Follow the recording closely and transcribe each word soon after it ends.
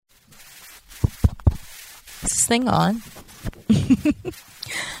Is this thing on?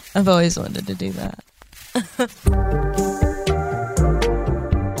 I've always wanted to do that.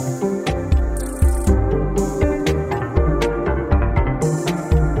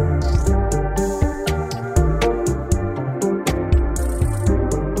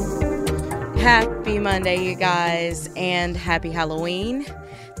 Happy Monday, you guys, and happy Halloween.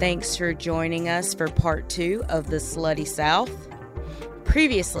 Thanks for joining us for part 2 of the Slutty South.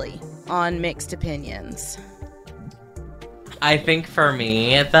 Previously on Mixed Opinions. I think for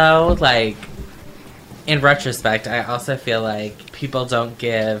me, though, like, in retrospect, I also feel like people don't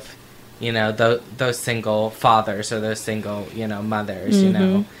give, you know, those single fathers or those single, you know, mothers, you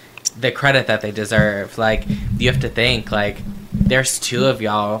know, the credit that they deserve. Like, you have to think, like, there's 2 of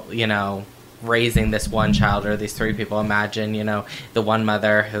y'all, you know, raising this one child, or these 3 people. Imagine, you know, the one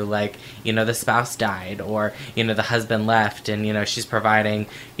mother who, like, you know, the spouse died, or, you know, the husband left, and, you know, she's providing,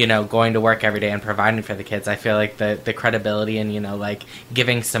 you know, going to work every day and providing for the kids. I feel like the credibility and, you know, like,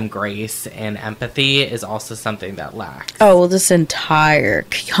 giving some grace and empathy is also something that lacks. Oh, well, this entire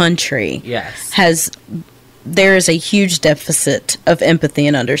country there is a huge deficit of empathy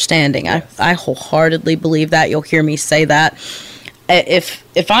and understanding. Yes. I wholeheartedly believe that. You'll hear me say that.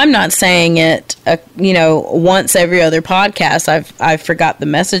 If I'm not saying it, you know, once every other podcast, I've forgot the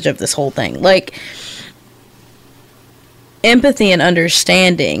message of this whole thing. Like, empathy and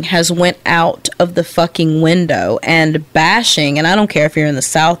understanding has went out of the fucking window, and bashing, and I don't care if you're in the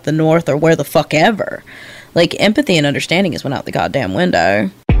South, the North, or where the fuck ever. Like, empathy and understanding has went out the goddamn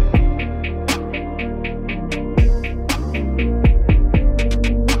window.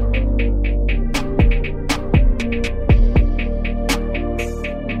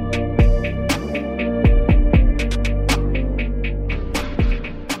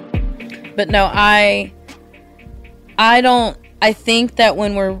 But no, I think that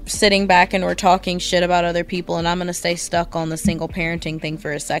when we're sitting back and we're talking shit about other people, and I'm going to stay stuck on the single parenting thing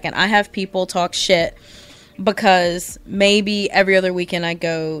for a second. I have people talk shit because maybe every other weekend I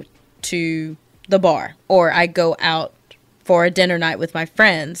go to the bar, or I go out for a dinner night with my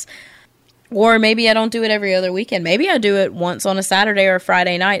friends. Or maybe I don't do it every other weekend. Maybe I do it once on a Saturday or a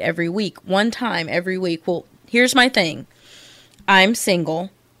Friday night every week. One time every week. Well, here's my thing. I'm single.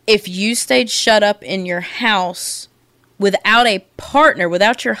 If you stayed shut up in your house without a partner,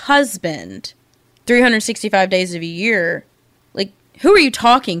 without your husband, 365 days of a year, like, who are you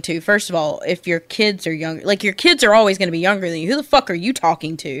talking to? First of all, if your kids are younger, like, your kids are always going to be younger than you. Who the fuck are you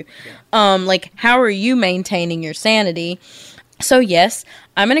talking to? Yeah. Like, how are you maintaining your sanity? So, yes,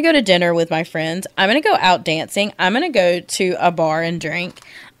 I'm going to go to dinner with my friends. I'm going to go out dancing. I'm going to go to a bar and drink,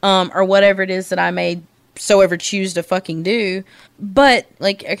 or whatever it is that I may so ever choose to fucking do. But,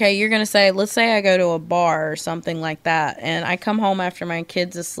 like, okay, you're gonna say, let's say I go to a bar or something like that, and I come home after my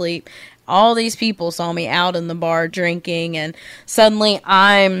kid's asleep. All these people saw me out in the bar drinking, and suddenly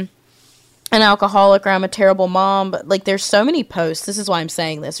I'm an alcoholic, or I'm a terrible mom. But, like, there's so many posts. This is why I'm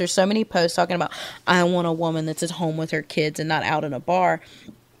saying this. There's so many posts talking about, I want a woman that's at home with her kids and not out in a bar.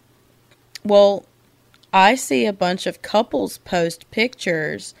 Well, I see a bunch of couples post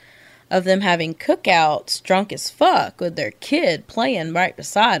pictures of them having cookouts, drunk as fuck, with their kid playing right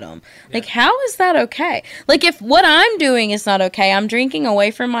beside them. Yeah. Like, how is that okay? Like, if what I'm doing is not okay, I'm drinking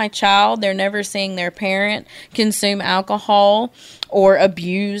away from my child, they're never seeing their parent consume alcohol or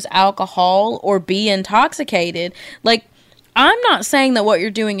abuse alcohol or be intoxicated. Like, I'm not saying that what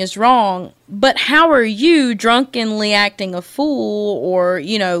you're doing is wrong, but how are you drunkenly acting a fool, or,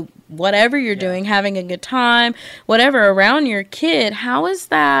 you know, whatever you're doing, having a good time, whatever, around your kid? How is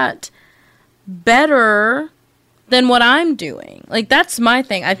that better than what I'm doing? Like, that's my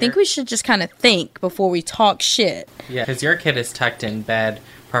thing. I think we should just kind of think before we talk shit. Yeah, because your kid is tucked in bed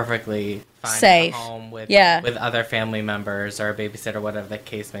perfectly fine, safe, at home with other family members or a babysitter, whatever the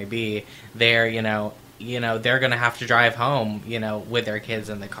case may be. They're, you know, they're going to have to drive home, you know, with their kids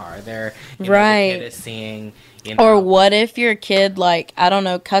in the car. They're, you know, the kid is seeing, you know. Or what if your kid, like, I don't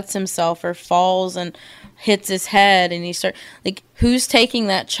know, cuts himself or falls and hits his head, and like, who's taking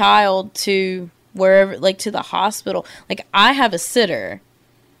that child to wherever, like, to the hospital? Like, I have a sitter,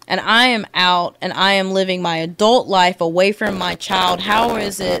 and I am out, and I am living my adult life away from my child. How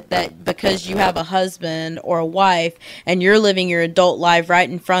is it that because you have a husband or a wife and you're living your adult life right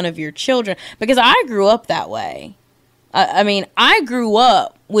in front of your children? Because I grew up that way. I mean, I grew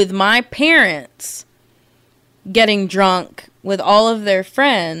up with my parents getting drunk with all of their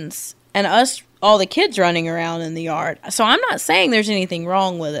friends, and us, all the kids, running around in the yard. So I'm not saying there's anything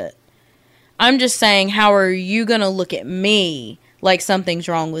wrong with it. I'm just saying, how are you going to look at me like something's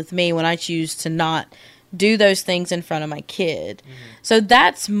wrong with me when I choose to not do those things in front of my kid? Mm-hmm. So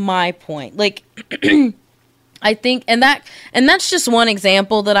that's my point. Like, I think, and that's just one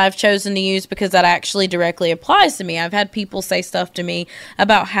example that I've chosen to use because that actually directly applies to me. I've had people say stuff to me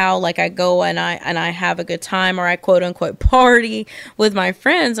about how, like, I go and I have a good time, or I quote unquote party with my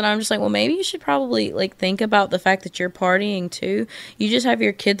friends, and I'm just like, well, maybe you should probably, like, think about the fact that you're partying too. You just have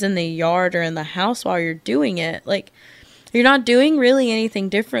your kids in the yard or in the house while you're doing it. Like, you're not doing really anything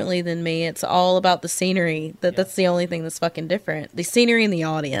differently than me. It's all about the scenery. That's the only thing that's fucking different. The scenery and the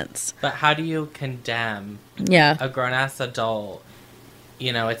audience. But how do you condemn a grown-ass adult?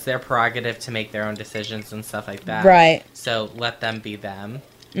 You know, it's their prerogative to make their own decisions and stuff like that. Right. So let them be them.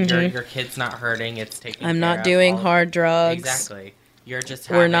 Your kid's not hurting. It's taking I'm care not of doing hard drugs. Exactly. You're just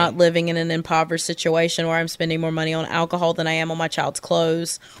We're not living in an impoverished situation where I'm spending more money on alcohol than I am on my child's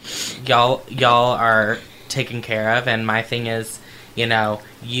clothes. Y'all are taken care of, and my thing is, you know,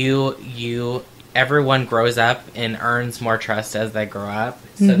 everyone grows up and earns more trust as they grow up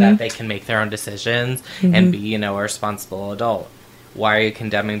so that they can make their own decisions and be, you know, a responsible adult. Why are you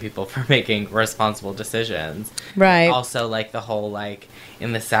condemning people for making responsible decisions? Right. Also, like, the whole, like,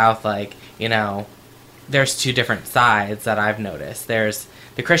 in the South, like, you know, there's two different sides that I've noticed. There's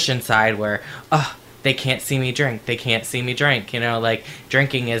the Christian side where, they can't see me drink. They can't see me drink. You know, like,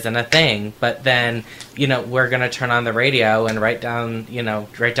 drinking isn't a thing. But then, you know, we're going to turn on the radio and right down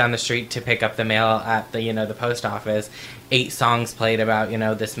the street to pick up the mail at the, you know, the post office. 8 songs played about, you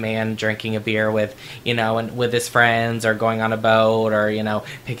know, this man drinking a beer with, you know, and with his friends, or going on a boat, or, you know,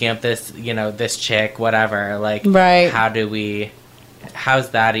 picking up this, you know, this chick, whatever. Like, right.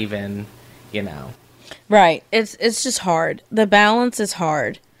 How's that even, you know? Right. It's just hard. The balance is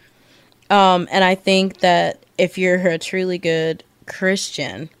hard. And I think that if you're a truly good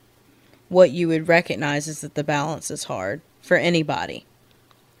Christian, what you would recognize is that the balance is hard for anybody.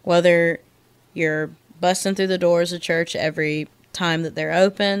 Whether you're busting through the doors of church every time that they're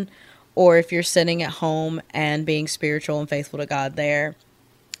open, or if you're sitting at home and being spiritual and faithful to God there,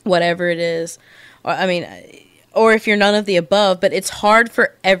 whatever it is. Or if you're none of the above, but it's hard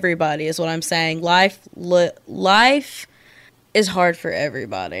for everybody is what I'm saying. Life is hard for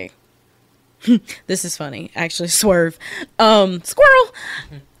everybody. This is funny. Actually, swerve. Squirrel!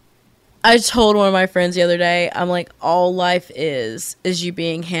 I told one of my friends the other day, I'm like, all life is you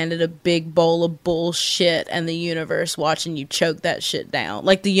being handed a big bowl of bullshit and the universe watching you choke that shit down.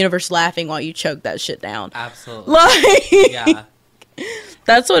 Like, the universe laughing while you choke that shit down. Absolutely. Like, yeah.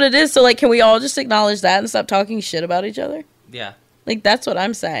 That's what it is. So, like, can we all just acknowledge that and stop talking shit about each other? Yeah. Like, that's what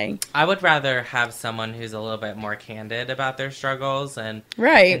I'm saying. I would rather have someone who's a little bit more candid about their struggles and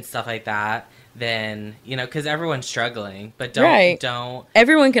stuff like that than, you know, because everyone's struggling, but don't.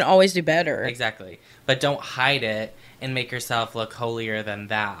 Everyone can always do better. Exactly. But don't hide it and make yourself look holier than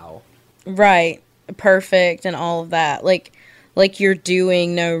thou. Right. Perfect and all of that. Like you're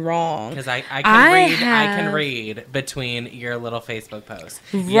doing no wrong. Because I can read between your little Facebook posts.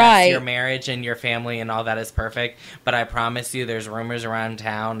 Right. Yes, your marriage and your family and all that is perfect, but I promise you there's rumors around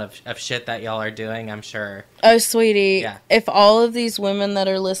town of shit that y'all are doing, I'm sure. Oh, sweetie. Yeah. If all of these women that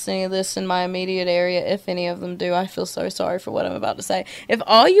are listening to this in my immediate area, if any of them do, I feel so sorry for what I'm about to say. If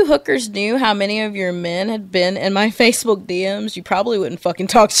all you hookers knew how many of your men had been in my Facebook DMs, you probably wouldn't fucking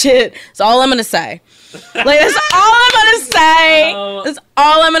talk shit. That's all I'm going to say. Like, that's all I'm going to say. That's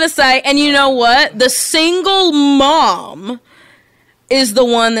all I'm going to say. And you know what? The single mom is the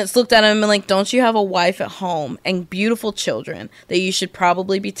one that's looked at him and like, don't you have a wife at home and beautiful children that you should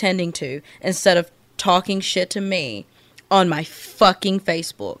probably be tending to instead of talking shit to me on my fucking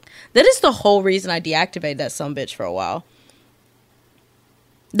Facebook? That is the whole reason I deactivated that sumbitch for a while.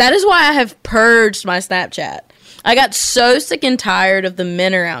 That is why I have purged my Snapchat. I got so sick and tired of the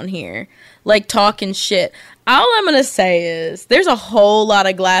men around here, like, talking shit. All I'm going to say is, there's a whole lot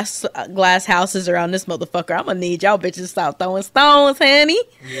of glass houses around this motherfucker. I'm going to need y'all bitches to stop throwing stones, honey.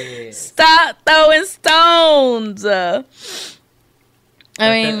 Yeah. Stop throwing stones. I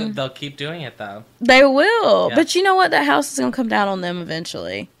mean, they'll keep doing it, though. They will. Yeah. But you know what? That house is going to come down on them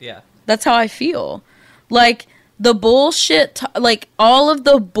eventually. Yeah. That's how I feel. Like, the bullshit, like, all of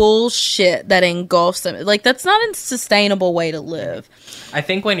the bullshit that engulfs them, like, that's not a sustainable way to live. I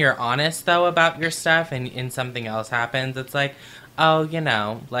think when you're honest, though, about your stuff and something else happens, it's like, oh, you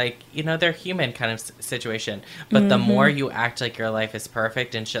know, like, you know, they're human kind of situation. But the more you act like your life is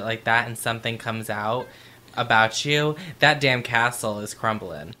perfect and shit like that, and something comes out about you, that damn castle is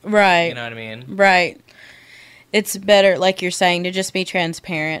crumbling. Right. You know what I mean? Right. It's better, like you're saying, to just be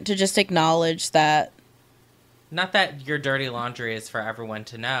transparent, to just acknowledge that. Not that your dirty laundry is for everyone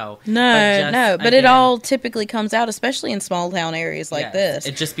to know. But it all typically comes out, especially in small town areas like this.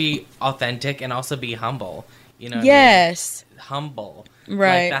 It just be authentic and also be humble. You know what yes. I mean? Humble.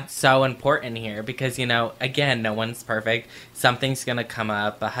 Right. Like, that's so important here because, again, no one's perfect. Something's going to come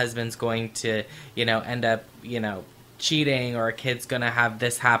up. A husband's going to, end up, cheating, or a kid's going to have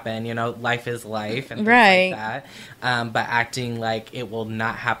this happen. Life is life and things Right. like that. But acting like it will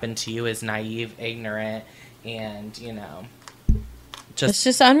not happen to you is naive, ignorant, and, It's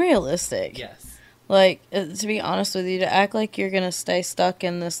just unrealistic. Yes. Like, to be honest with you, to act like you're going to stay stuck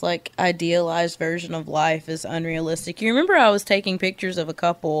in this, like, idealized version of life is unrealistic. You remember I was taking pictures of a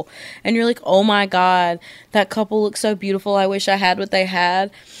couple, and you're like, oh my God, that couple looks so beautiful. I wish I had what they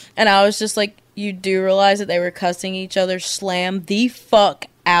had. And I was just like, you do realize that they were cussing each other slam the fuck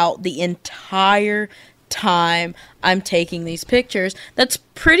out the entire time I'm taking these pictures. That's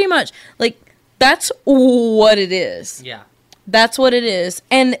pretty much, like, that's what it is. Yeah. That's what it is.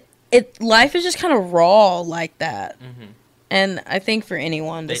 And life is just kind of raw like that. Mm-hmm. And I think for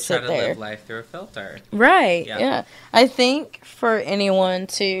anyone to sit there. They try to live life through a filter. Right, yeah. I think for anyone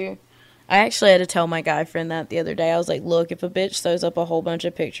to... I actually had to tell my guy friend that the other day. I was like, look, if a bitch throws up a whole bunch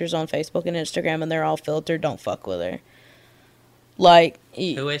of pictures on Facebook and Instagram and they're all filtered, don't fuck with her. Like...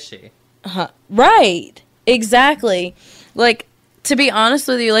 Who is she? Right. Exactly. Like, to be honest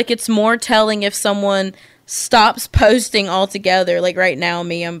with you, like, it's more telling if someone stops posting altogether. Like right now,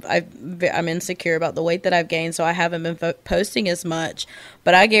 I'm insecure about the weight that I've gained, so I haven't been posting as much.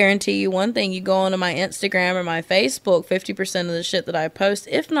 But I guarantee you one thing: you go onto my Instagram or my Facebook, 50% of the shit that I post,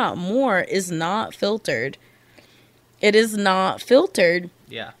 if not more, is not filtered. It is not filtered.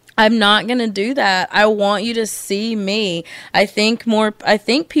 Yeah. I'm not going to do that. I want you to see me. I think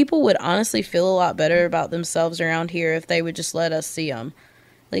people would honestly feel a lot better about themselves around here if they would just let us see them.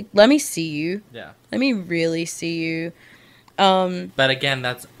 Like, let me see you. Yeah. Let me really see you. But again,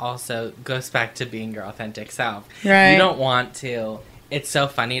 that's also goes back to being your authentic self. Right. You don't want to. It's so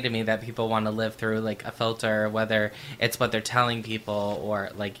funny to me that people want to live through like a filter, whether it's what they're telling people or,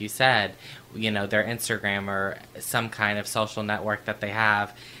 like you said, their Instagram or some kind of social network that they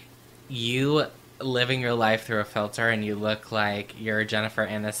have. You living your life through a filter and you look like you're Jennifer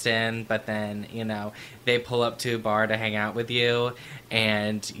Aniston, but then, they pull up to a bar to hang out with you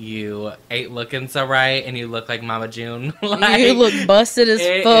and you ain't looking so right and you look like Mama June. Like, you look busted as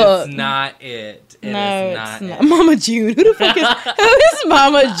fuck. It's not it. It's not. Mama June. Who the fuck who is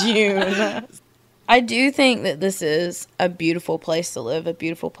Mama June? I do think that this is a beautiful place to live, a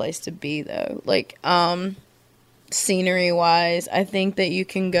beautiful place to be though. Like, scenery wise, I think that you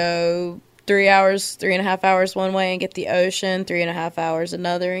can go 3.5 hours one way and get the ocean, 3.5 hours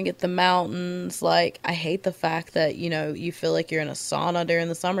another and get the mountains. Like, I hate the fact that, you feel like you're in a sauna during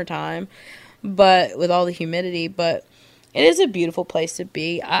the summertime, but with all the humidity, but it is a beautiful place to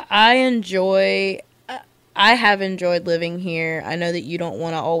be. I have enjoyed living here. I know that you don't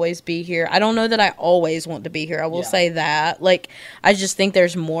want to always be here. I don't know that I always want to be here. I will say that. Like, I just think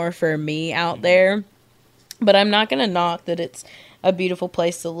there's more for me out there. But I'm not going to knock that it's a beautiful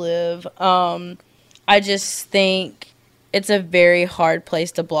place to live. I just think it's a very hard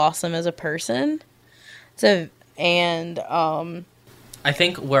place to blossom as a person. I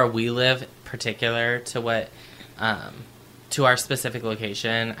think where we live, particular to what, to our specific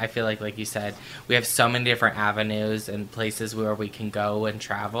location, I feel like you said, we have so many different avenues and places where we can go and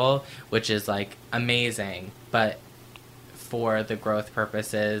travel, which is like amazing. But for the growth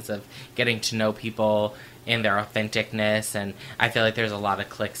purposes of getting to know people and their authenticness, and I feel like there's a lot of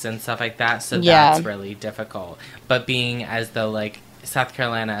cliques and stuff like that, so that's really difficult. But being as though like South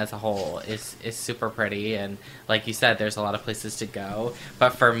Carolina as a whole is super pretty, and like you said, there's a lot of places to go.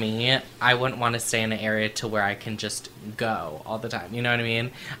 But for me, I wouldn't want to stay in an area to where I can just go all the time. You know what I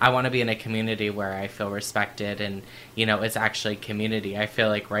mean? I want to be in a community where I feel respected and, it's actually community. I feel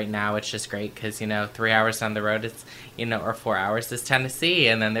like right now it's just great because, 3 hours down the road, it's, or 4 hours is Tennessee,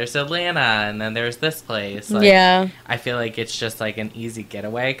 and then there's Atlanta, and then there's this place. Like, yeah. I feel like it's just like an easy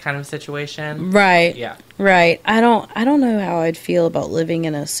getaway kind of situation. Right. Yeah. Right. I don't know how I'd feel about living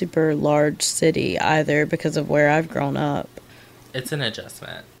in a super large city either because of where I've grown up. It's an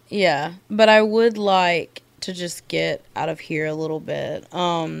adjustment. Yeah, but I would like to just get out of here a little bit.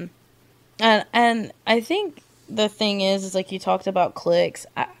 And I think the thing is like you talked about cliques.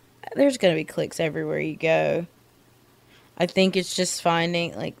 There's going to be cliques everywhere you go. I think it's just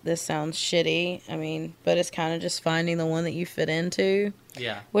finding, like, this sounds shitty, but it's kind of just finding the one that you fit into.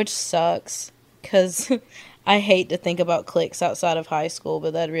 Yeah. Which sucks, because I hate to think about cliques outside of high school,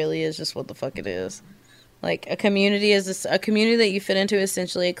 but that really is just what the fuck it is. Like, a community is a community that you fit into,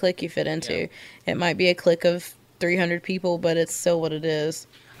 essentially a clique you fit into. Yeah. It might be a clique of 300 people, but it's still what it is.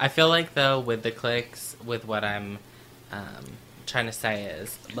 I feel like, though, with the cliques, with what I'm trying to say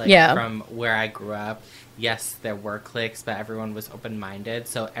is, like, from where I grew up, yes, there were cliques, but everyone was open-minded,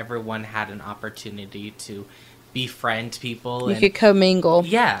 so everyone had an opportunity to befriend people. You could commingle.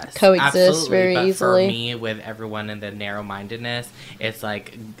 Yes, coexist absolutely. very But easily. for me, with everyone in the narrow-mindedness, it's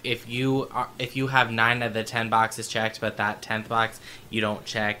like if you have 9 of the 10 boxes checked, but that 10th box you don't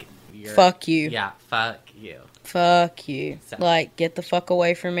check, Fuck you. Yeah, fuck you. Fuck you. So. Like, get the fuck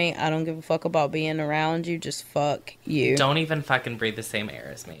away from me. I don't give a fuck about being around you. Just fuck you. Don't even fucking breathe the same air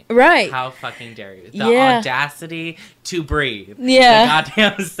as me. Right. How fucking dare you? The audacity to breathe. Yeah. The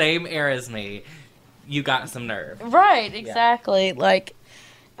goddamn same air as me. You got some nerve. Right, exactly. Yeah. Like,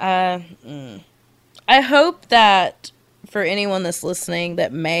 I hope that for anyone that's listening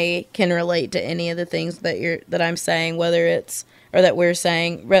that can relate to any of the things that I'm saying, whether we're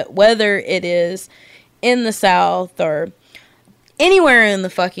saying, whether it is in the South or anywhere in the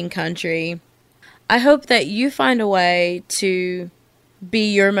fucking country, I hope that you find a way to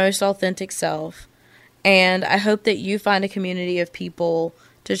be your most authentic self. And I hope that you find a community of people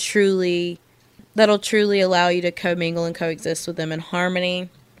that'll truly allow you to commingle and coexist with them in harmony.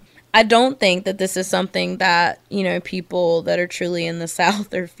 I don't think that this is something that, people that are truly in the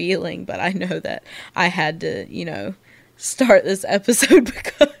South are feeling, but I know that I had to, start this episode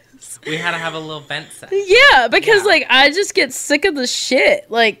because we had to have a little vent set. Yeah, because I just get sick of the shit.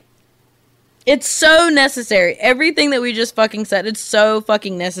 Like, it's so necessary. Everything that we just fucking said, it's so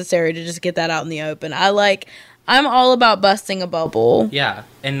fucking necessary to just get that out in the open. I'm all about busting a bubble. Yeah,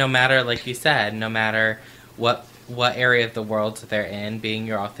 and no matter, like you said, no matter what area of the world they're in, being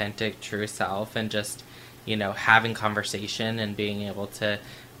your authentic, true self, and just, having conversation and being able to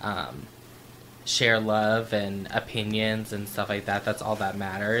share love and opinions and stuff like that, that's all that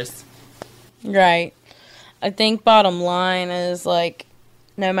matters. Right. I think bottom line is, like,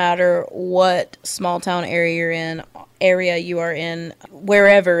 no matter what small town area you are in,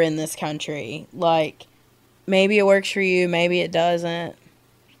 wherever in this country, like, maybe it works for you, maybe it doesn't.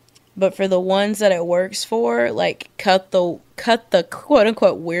 But for the ones that it works for, like, cut the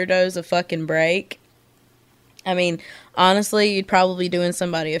quote-unquote weirdos a fucking break. I mean, honestly, you'd probably be doing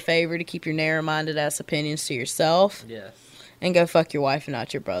somebody a favor to keep your narrow-minded ass opinions to yourself. Yes. And go fuck your wife and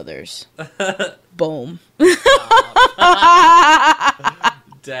not your brothers. Boom.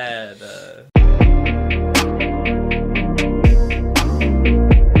 Dead.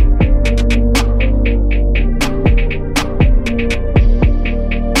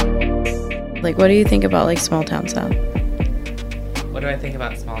 Like, what do you think about, like, small town South? What do I think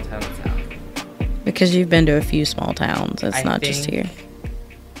about small town South? Because you've been to a few small towns. It's not just here.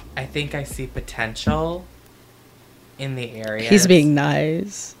 I think I see potential in the area. He's being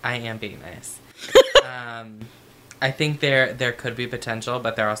nice. I am being nice. I think there could be potential,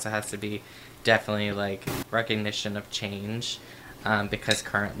 but there also has to be definitely, like, recognition of change. Because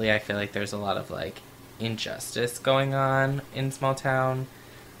currently I feel like there's a lot of, like, injustice going on in small town.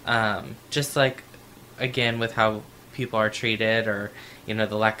 Just, like, again, with how people are treated or,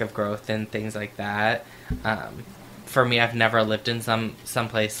 the lack of growth and things like that. For me, I've never lived in some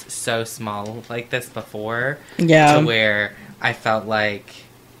place so small like this before. Yeah. To where I felt like,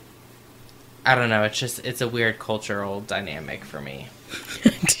 I don't know, it's a weird cultural dynamic for me.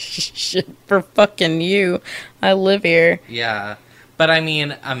 Shit, for fucking you. I live here. Yeah. But I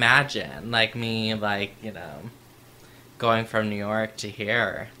mean, imagine, like, me, like, going from New York to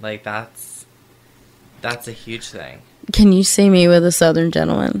here. Like, that's a huge thing. Can you see me with a Southern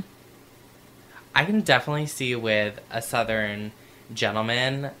gentleman? I can definitely see you with a Southern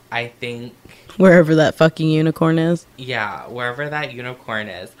gentleman. I think... Wherever that fucking unicorn is. Yeah, wherever that unicorn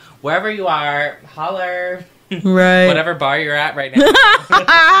is. Wherever you are, holler. Right. Whatever bar you're at right now.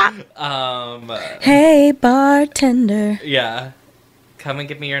 Hey, bartender. Yeah. Come and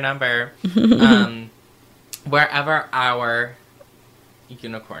give me your number. Wherever our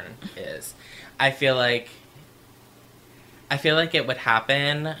unicorn is. I feel like it would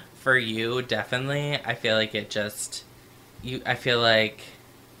happen for you, definitely. I feel like I feel like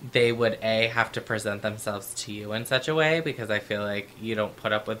they would have to present themselves to you in such a way, because I feel like you don't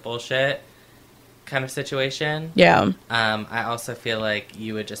put up with bullshit kind of situation. Yeah. I also feel like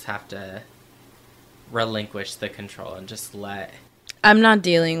you would just have to relinquish the control and just let... I'm not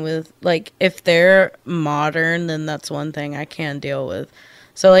dealing with, like, if they're modern, then that's one thing I can deal with.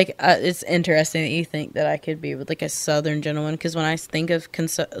 So, like, it's interesting that you think that I could be with, like, a Southern gentleman, because when I think of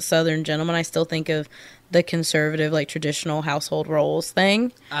Southern gentleman, I still think of the conservative, like, traditional household roles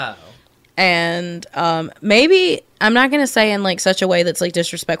thing. Oh. And maybe, I'm not going to say in, like, such a way that's, like,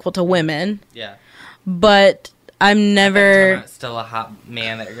 disrespectful to women. Yeah. But I'm never still a hot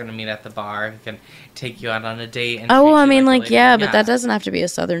man that you're gonna meet at the bar who can take you out on a date. And oh, well, I mean, like yeah, but that doesn't have to be a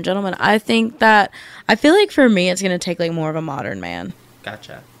Southern gentleman. I feel like for me, it's gonna take like more of a modern man.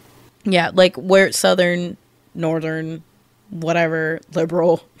 Gotcha. Yeah, like where Southern, Northern, whatever,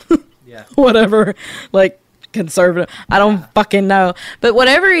 liberal, yeah, whatever, like conservative. I don't fucking know, but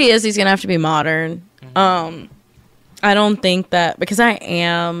whatever he is, he's gonna have to be modern. Mm-hmm. I don't think that because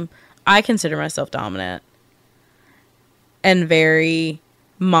I consider myself dominant and very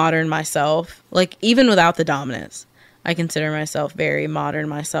modern myself. Like even without the dominance, I consider myself very modern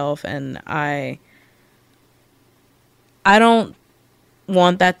myself, and I don't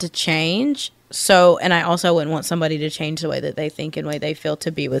want that to change. So, and I also wouldn't want somebody to change the way that they think and way they feel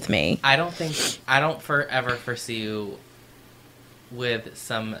to be with me. I don't forever foresee you with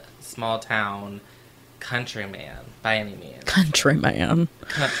some small town country man by any means. Country man.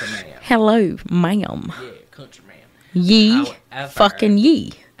 Country man. Hello, ma'am. Yeah, country man. Ye. However, fucking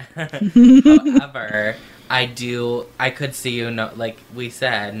ye. However, I could see you, no, like we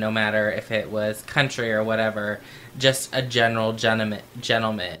said, no matter if it was country or whatever, just a general gentleman.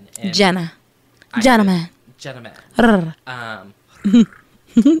 Gentleman.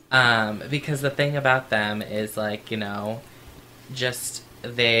 Because the thing about them is like, you know, just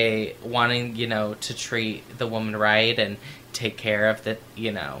they wanting, you know, to treat the woman right and take care of them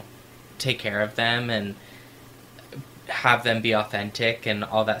and have them be authentic and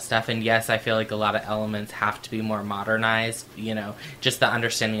all that stuff. And yes, I feel like a lot of elements have to be more modernized, you know, just the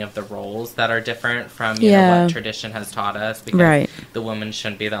understanding of the roles that are different from you know what tradition has taught us, because the woman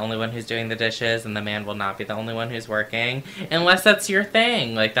shouldn't be the only one who's doing the dishes and the man will not be the only one who's working unless that's your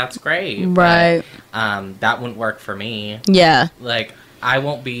thing. Like that's great, but that wouldn't work for me. Like I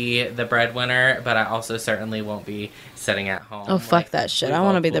won't be the breadwinner, but I also certainly won't be sitting at home. Oh, fuck that shit. I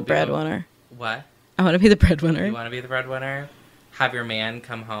want to be the breadwinner. What? I want to be the breadwinner. You want to be the breadwinner? Have your man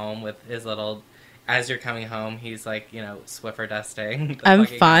come home with his little... As you're coming home, he's like, you know, Swiffer dusting. I'm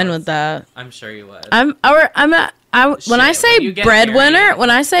fine with that. I'm sure you would. When I say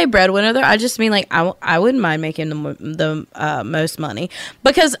breadwinner, though, I just mean like I wouldn't mind making the most money,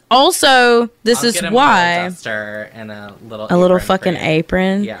 because also this is why a duster and a little fucking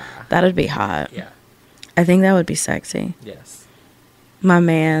apron. Yeah, that'd be hot. Yeah, I think that would be sexy. Yes. My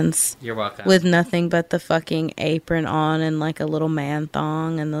man's. You're welcome. With nothing but the fucking apron on and like a little man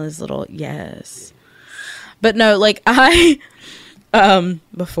thong and those little yes. But no, like I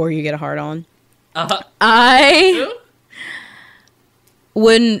before you get a hard on. I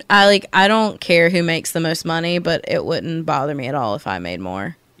don't care who makes the most money, but it wouldn't bother me at all if I made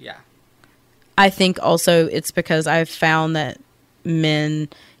more. Yeah. I think also it's because I've found that men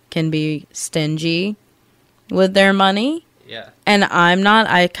can be stingy with their money. Yeah. And I'm not.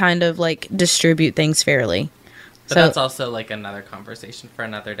 I kind of like distribute things fairly. But that's also like another conversation for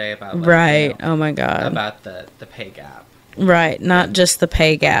another day about like, right. You know, oh my god. About the pay gap. Right. Not just the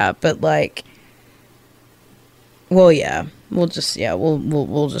pay gap, but like. Well, yeah. We'll just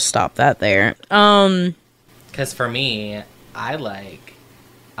stop that there. Because for me, I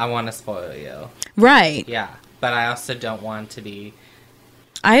want to spoil you. Right. Yeah, but I also don't want to be.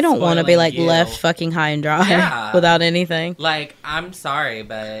 I don't want to be like left fucking high and dry without anything. Like, I'm sorry,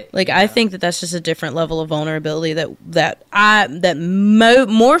 but like I think that's just a different level of vulnerability that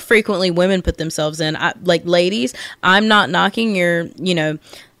more frequently women put themselves in. Like ladies, I'm not knocking your, you know,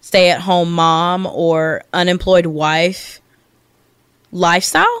 stay-at-home mom or unemployed wife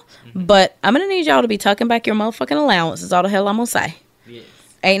lifestyle, but I'm gonna need y'all to be tucking back your motherfucking allowance. Is all the hell I'm gonna say. Yes.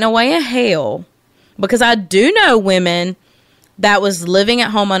 Ain't no way in hell, because I do know women that was living at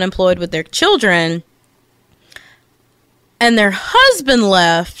home unemployed with their children, and their husband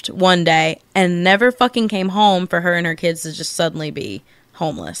left one day and never fucking came home for her and her kids to just suddenly be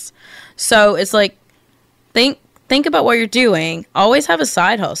homeless. So it's like, think about what you're doing. Always have a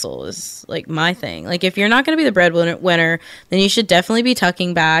side hustle is like my thing. Like if you're not going to be the breadwinner, then you should definitely be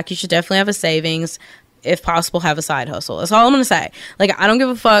tucking back. You should definitely have a savings. If possible, have a side hustle. That's all I'm going to say. Like, I don't give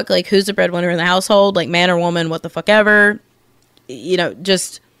a fuck, like, who's the breadwinner in the household, like, man or woman, what the fuck ever. You know,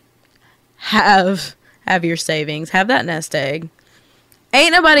 just have your savings. Have that nest egg.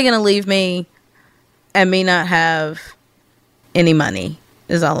 Ain't nobody going to leave me and me not have any money,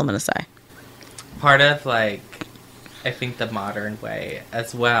 is all I'm going to say. Part of, like, I think the modern way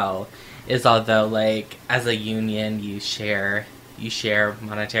as well is, although, like, as a union, you share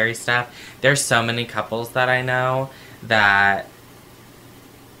monetary stuff. There's so many couples that I know that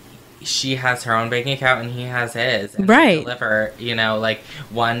she has her own bank account and he has his. And right. They deliver, you know, like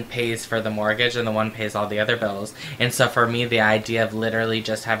one pays for the mortgage and the one pays all the other bills. And so for me, the idea of literally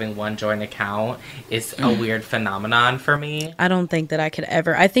just having one joint account is a weird phenomenon for me. I don't think that I could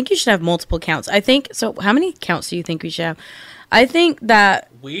ever. I think you should have multiple accounts. I think, so how many accounts do you think we should have? I think that...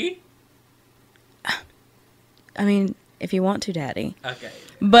 I mean, if you want to, Daddy. Okay.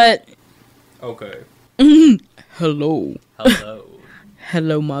 But... Okay. Hello. Hello.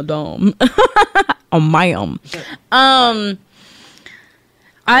 Hello, madame. Oh, ma'am. I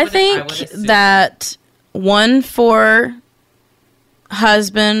think that one for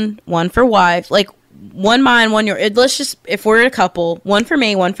husband, one for wife, like one mine, one yours. Let's just, if we're a couple, one for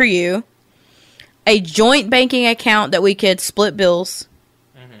me, one for you. A joint banking account that we could split bills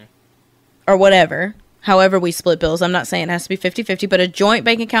or whatever. However we split bills. I'm not saying it has to be 50-50, but a joint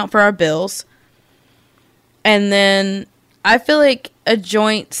bank account for our bills. And then I feel like a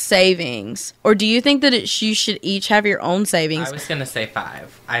joint savings. Or do you think that you should each have your own savings? I was going to say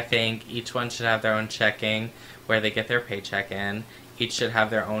 5. I think each one should have their own checking where they get their paycheck in. Each should have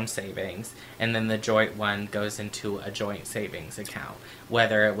their own savings. And then the joint one goes into a joint savings account.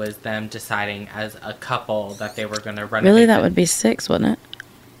 Whether it was them deciding as a couple that they were going to run. Really, that would be 6, wouldn't it?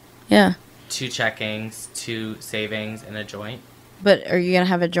 Yeah. 2 checkings, 2 savings, and a joint. But are you going to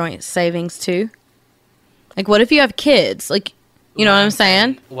have a joint savings too? Like, what if you have kids? Like, you know what I'm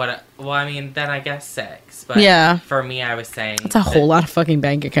saying? Well, I mean, then I guess 6. But yeah. For me, I was saying... That's a whole lot of fucking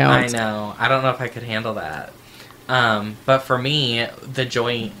bank accounts. I know. I don't know if I could handle that. But for me, the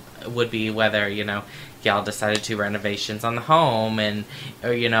joint would be whether, you know, y'all decided to renovations on the home and,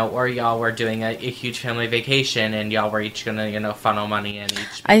 or, you know, or y'all were doing a huge family vacation and y'all were each going to, you know, funnel money in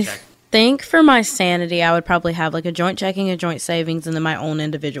each paycheck. I think for my sanity, I would probably have, like, a joint checking, a joint savings, and then my own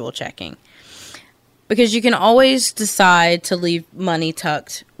individual checking. Because you can always decide to leave money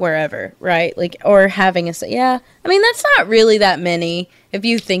tucked wherever, right? Like, or having a... Yeah. I mean, that's not really that many if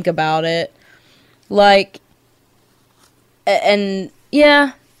you think about it. Like, and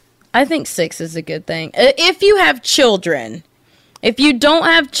yeah, I think 6 is a good thing. If you have children. If you don't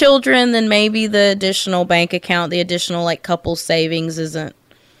have children, then maybe the additional bank account, the additional, like, couple savings isn't...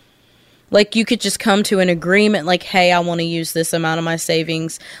 Like, you could just come to an agreement, like, hey, I want to use this amount of my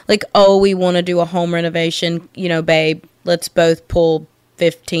savings. Like, oh, we want to do a home renovation. You know, babe, let's both pull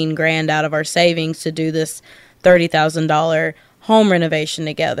 $15,000 out of our savings to do this $30,000 home renovation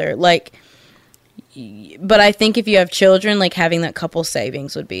together. Like, but I think if you have children, like, having that couple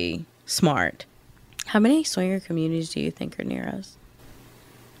savings would be smart. How many swinger communities do you think are near us?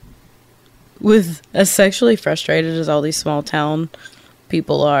 With as sexually frustrated as all these small town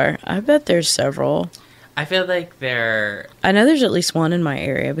people are, I bet there's several. I feel like I know there's at least one in my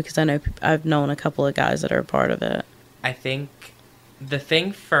area because I know I've known a couple of guys that are a part of it. I think the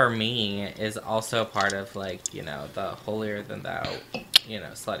thing for me is also part of, like, you know, the holier than thou, you know,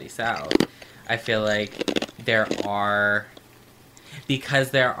 slutty South. I feel like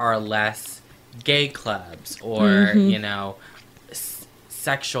because there are less gay clubs or, you know,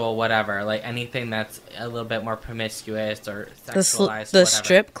 sexual whatever, like anything that's a little bit more promiscuous or sexualized. The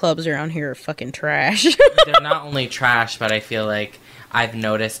strip clubs around here are fucking trash. They're not only trash, but I feel like I've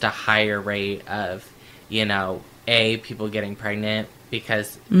noticed a higher rate of, you know, people getting pregnant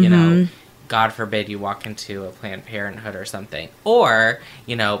because, you know, God forbid you walk into a Planned Parenthood or something, or,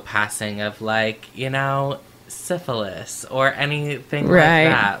 you know, passing of, like, you know, syphilis or anything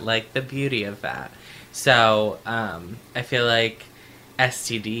like that, like the beauty of that. So I feel like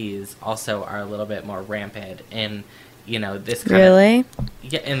STDs also are a little bit more rampant in, you know, this kind of,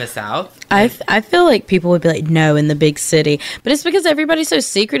 in the South. I feel like people would be like, no, in the big city, but it's because everybody's so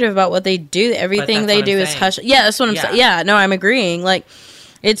secretive about what they do. Everything they do is hush. Yeah, that's what I'm saying. Yeah, no, I'm agreeing. Like,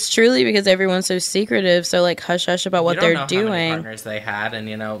 it's truly because everyone's so secretive, so, like, hush hush about what they're doing. How many partners they had, and,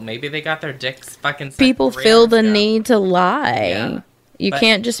 you know, maybe they got their dicks fucking. People feel the need to lie. Yeah. You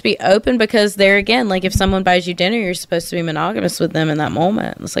can't just be open because there again, like, if someone buys you dinner, you're supposed to be monogamous with them in that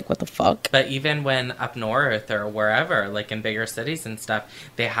moment. It's like, what the fuck? But even when up north or wherever, like in bigger cities and stuff,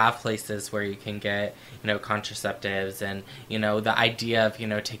 they have places where you can get, you know, contraceptives, and, you know, the idea of, you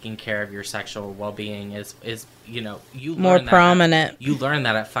know, taking care of your sexual well-being is you know, you learn more prominent. You learn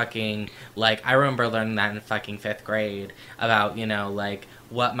that at fucking, like, I remember learning that in fucking 5th grade about, you know, like,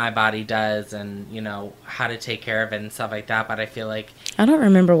 what my body does and, you know, how to take care of it and stuff like that. But I feel like... I don't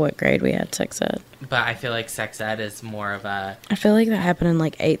remember what grade we had sex ed. But I feel like sex ed is more of a... I feel like that happened in,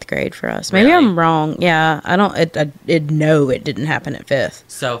 like, 8th grade for us. Maybe I'm wrong. Yeah, I don't... No, it didn't happen at 5th.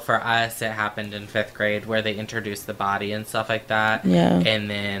 So for us, it happened in 5th grade where they introduced the body and stuff like that. Yeah. And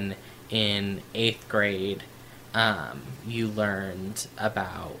then in 8th grade, you learned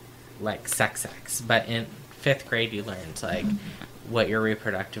about, like sex, but in 5th grade you learned like what your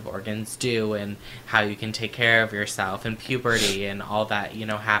reproductive organs do and how you can take care of yourself, and puberty and all that, you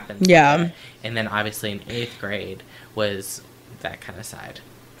know, happens. Yeah. And then obviously in 8th grade was that kind of side.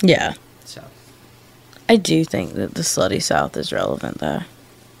 Yeah. So I do think that the slutty South is relevant, though.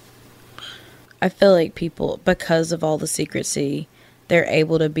 I feel like people, because of all the secrecy, they're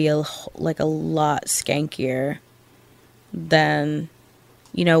able to be a lot skankier than,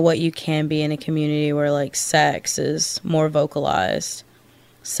 you know, what you can be in a community where, like, sex is more vocalized.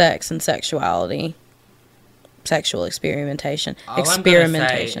 Sex and sexuality. Sexual experimentation. All I'm gonna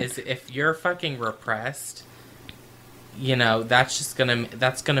say is if you're fucking repressed, you know, that's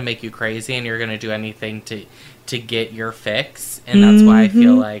gonna make you crazy, and you're gonna do anything to get your fix. And that's why I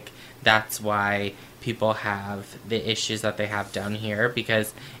feel like that's why people have the issues that they have down here,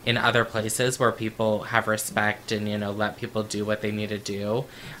 because in other places where people have respect and, you know, let people do what they need to do,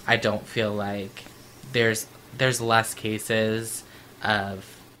 I don't feel like there's less cases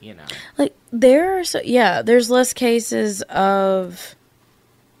of, you know, like there's less cases of,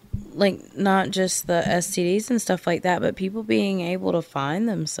 like, not just the STDs and stuff like that, but people being able to find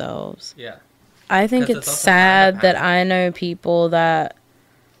themselves. Yeah. I think it's sad that I know people that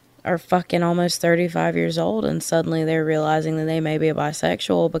are fucking almost 35 years old and suddenly they're realizing that they may be a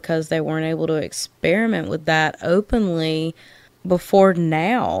bisexual because they weren't able to experiment with that openly before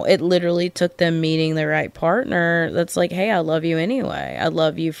now. It literally took them meeting the right partner that's like, hey, I love you anyway. I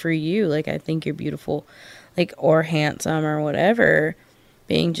love you for you. Like, I think you're beautiful, like, or handsome or whatever,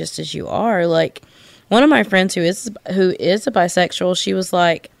 being just as you are. Like, one of my friends who is a bisexual, she was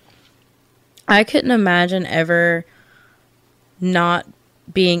like, I couldn't imagine ever not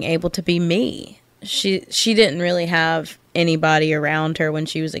being able to be me. She didn't really have anybody around her when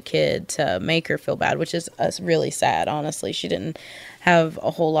she was a kid to make her feel bad, which is really sad, honestly. She didn't have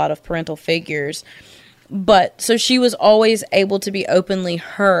a whole lot of parental figures. But so she was always able to be openly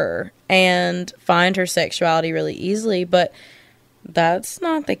her and find her sexuality really easily. But that's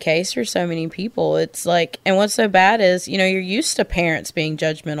not the case for so many people. It's like, and what's so bad is, you know, you're used to parents being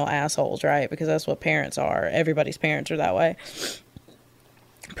judgmental assholes, right? Because that's what parents are. Everybody's parents are that way.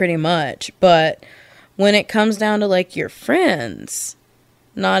 Pretty much. But when it comes down to, like, your friends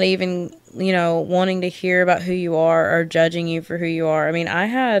not even, you know, wanting to hear about who you are or judging you for who you are. I mean,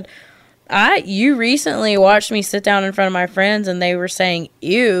 you recently watched me sit down in front of my friends and they were saying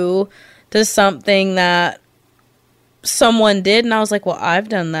ew to something that someone did, and I was like, well, I've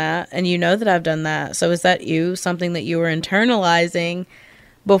done that, and you know that I've done that. So is that you, something that you were internalizing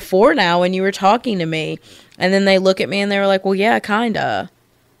before now when you were talking to me? And then they look at me and they were like, well, yeah, kinda.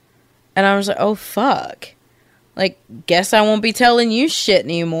 And I was like, oh, fuck. Like, guess I won't be telling you shit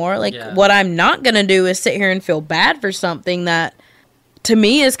anymore. Like, what I'm not going to do is sit here and feel bad for something that, to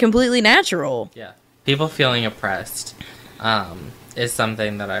me, is completely natural. Yeah. People feeling oppressed is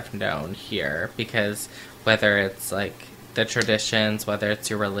something that I've known here. Because whether it's, like, the traditions, whether it's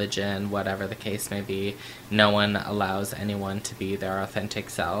your religion, whatever the case may be, no one allows anyone to be their authentic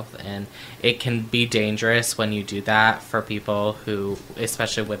self. And it can be dangerous when you do that for people who,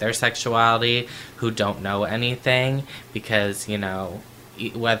 especially with their sexuality, who don't know anything, because, you know,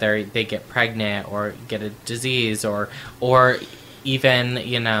 whether they get pregnant or get a disease or even,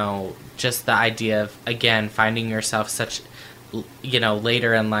 you know, just the idea of, again, finding yourself such, you know,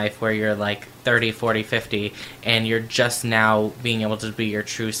 later in life where you're like 30, 40, 50, and you're just now being able to be your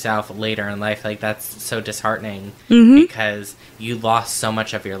true self later in life. Like, that's so disheartening because you lost so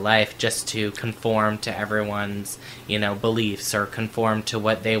much of your life just to conform to everyone's, you know, beliefs or conform to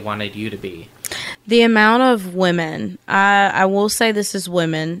what they wanted you to be. The amount of women, I will say this is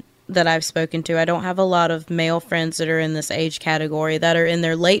women that I've spoken to. I don't have a lot of male friends that are in this age category that are in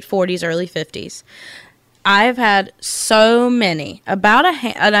their late 40s, early 50s. I've had so many, and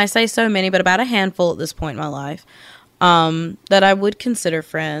I say so many, but about a handful at this point in my life, that I would consider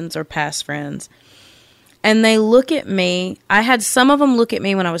friends or past friends. And they look at me. I had some of them look at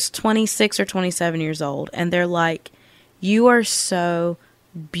me when I was 26 or 27 years old, and they're like, you are so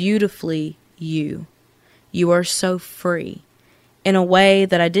beautifully you. You are so free in a way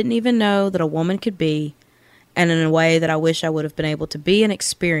that I didn't even know that a woman could be, and in a way that I wish I would have been able to be and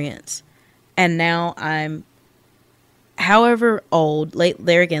experience. And now I'm, however old, late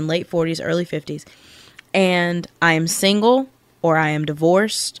 40s, early 50s, and I am single, or I am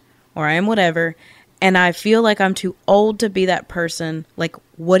divorced, or I am whatever, and I feel like I'm too old to be that person. Like,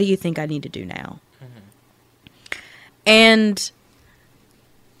 what do you think I need to do now? And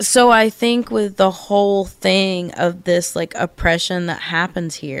so I think with the whole thing of this, like, oppression that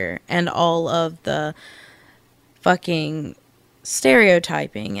happens here, and all of the fucking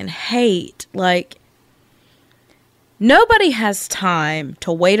stereotyping and hate. Like, nobody has time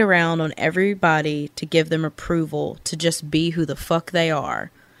to wait around on everybody to give them approval to just be who the fuck they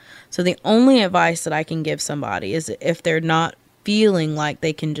are. So the only advice that I can give somebody is, if they're not feeling like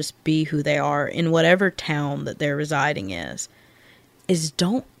they can just be who they are in whatever town that they're residing is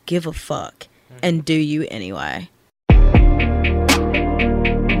don't give a fuck and do you anyway.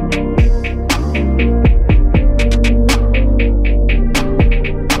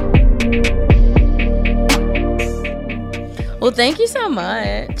 Well, thank you so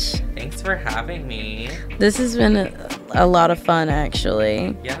much. Thanks for having me. This has been a lot of fun,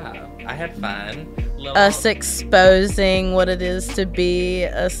 actually. Yeah, I had fun. Us exposing what it is to be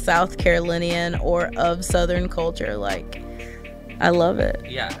a South Carolinian or of Southern culture. Like, I love it.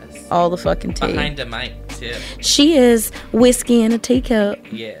 Yes. All the fucking tea. Behind a mic, too. She is whiskey in a teacup.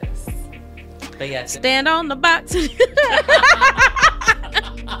 Yes. But yes. Stand on the box.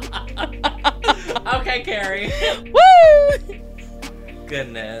 Okay, Carrie. Woo!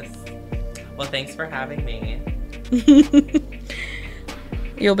 Goodness. Well, thanks for having me.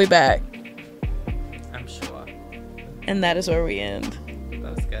 You'll be back. I'm sure. And that is where we end.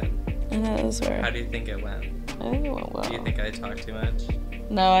 That was good. And that is where. How do you think it went? I think it went well. Do you think I talked too much?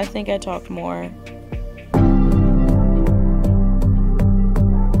 No, I think I talked more.